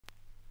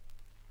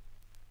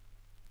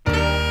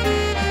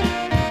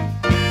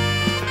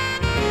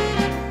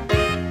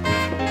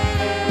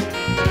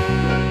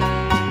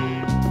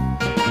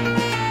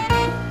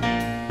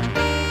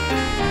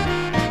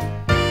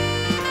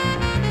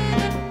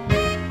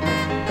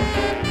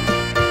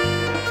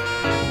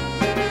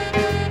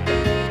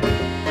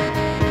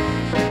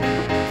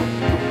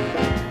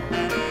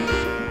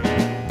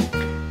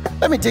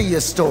Let me tell you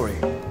a story.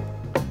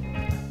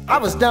 I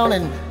was down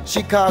in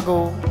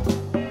Chicago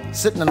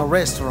sitting in a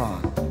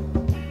restaurant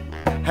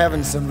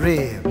having some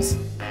ribs.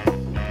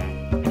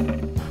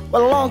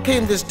 Well, along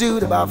came this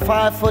dude about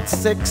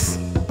 5'6"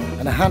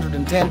 and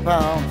 110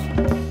 pounds.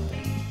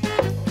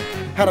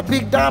 Had a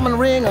big diamond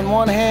ring on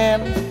one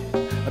hand,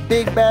 a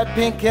big bad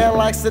pink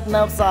Cadillac sitting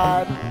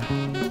outside,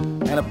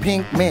 and a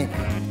pink mink.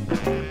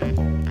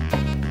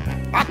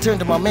 I turned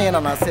to my man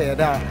and I said,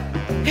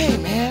 hey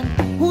man,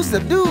 who's the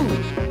dude?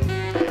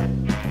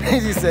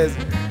 And he says,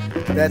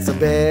 that's a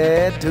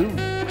bad dude.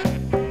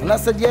 And I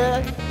said,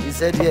 yeah? He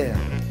said, yeah.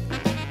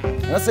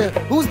 And I said,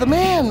 who's the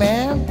man?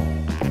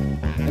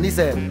 And he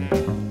said,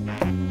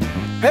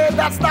 hey,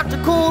 that's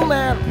Dr. Cool,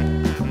 man.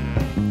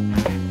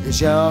 He's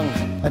young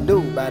and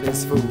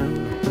nobody's fool.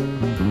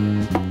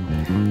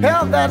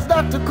 Hell, that's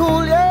Dr.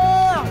 Cool,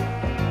 yeah.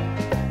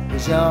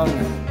 He's young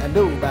and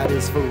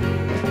nobody's fool.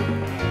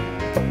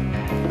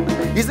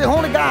 He's the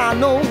only guy I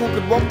know who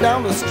could walk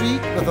down the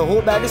street with a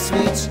whole bag of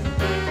sweets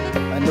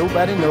and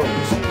nobody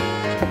knows.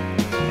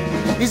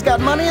 He's got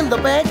money in the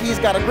bank, he's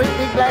got a great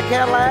big black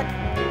Cadillac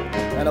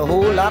and a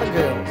whole lot of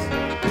girls.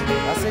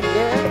 I said,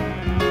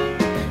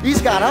 yeah.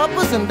 He's got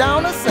uppers and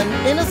downers and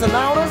inners and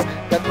outers,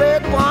 got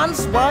red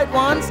ones, white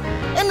ones,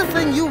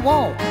 anything you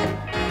want.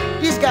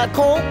 He's got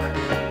coke,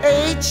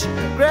 H,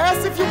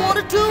 grass if you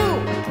wanted to.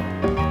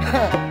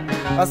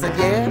 I said,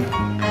 yeah.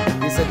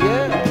 He said,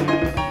 yeah.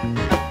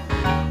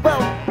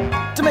 Well,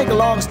 to make a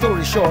long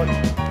story short,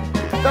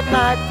 that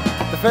night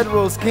the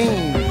Federals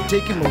came to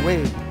take him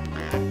away.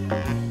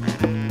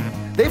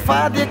 They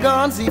fired their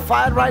guns, he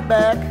fired right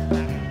back,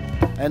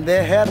 and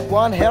they had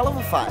one hell of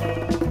a fight.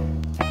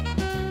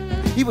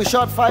 He was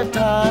shot 5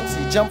 times,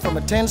 he jumped from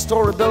a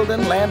 10-story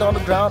building, landed on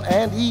the ground,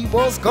 and he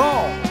was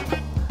gone.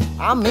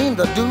 I mean,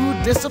 the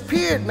dude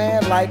disappeared,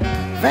 man, like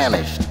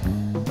vanished.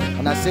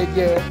 And I said,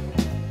 yeah.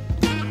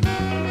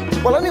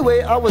 Well,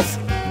 anyway, I was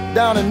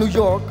down in New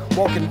York,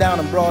 walking down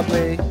on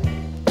Broadway,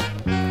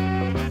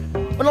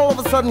 when all of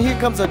a sudden here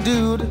comes a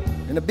dude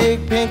in a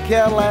big pink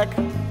Cadillac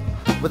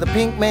with a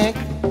pink mink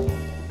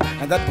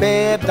and that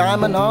bad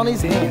diamond on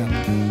his hand.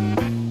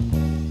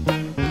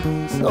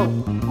 So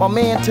my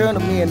man turned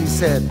to me and he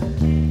said,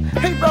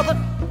 hey brother,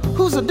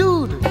 who's the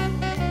dude?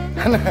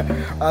 And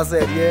I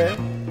said, yeah,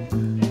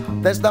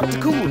 that's Dr.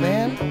 Cool,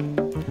 man.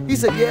 He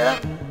said,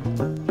 yeah.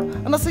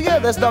 And I said, yeah,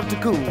 that's Dr.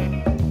 Cool.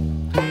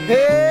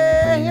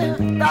 Hey,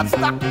 that's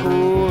Dr.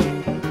 Cool.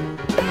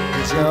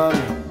 He's young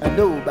and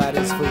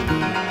nobody's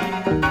fool.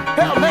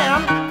 Hell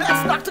man,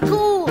 that's Dr.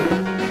 Cool.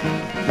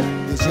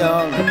 He's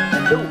young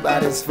and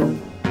nobody's fool.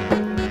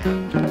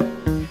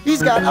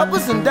 He's got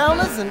uppers and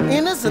downers and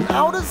inners and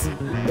outers,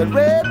 the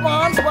red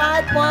ones,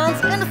 white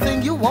ones,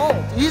 anything you want.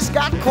 He's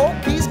got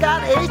coke, he's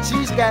got H,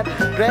 he's got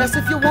grass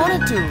if you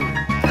wanted to.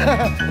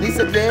 And he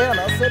said, yeah, and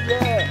I said,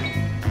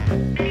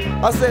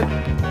 yeah. I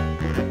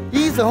said,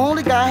 he's the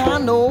only guy I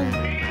know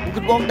who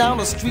could walk down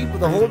the street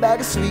with a whole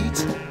bag of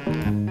sweets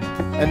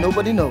and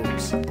nobody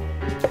knows.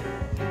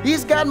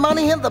 He's got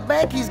money in the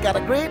bank, he's got a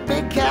great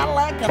big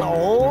Cadillac and a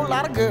whole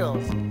lot of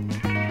girls.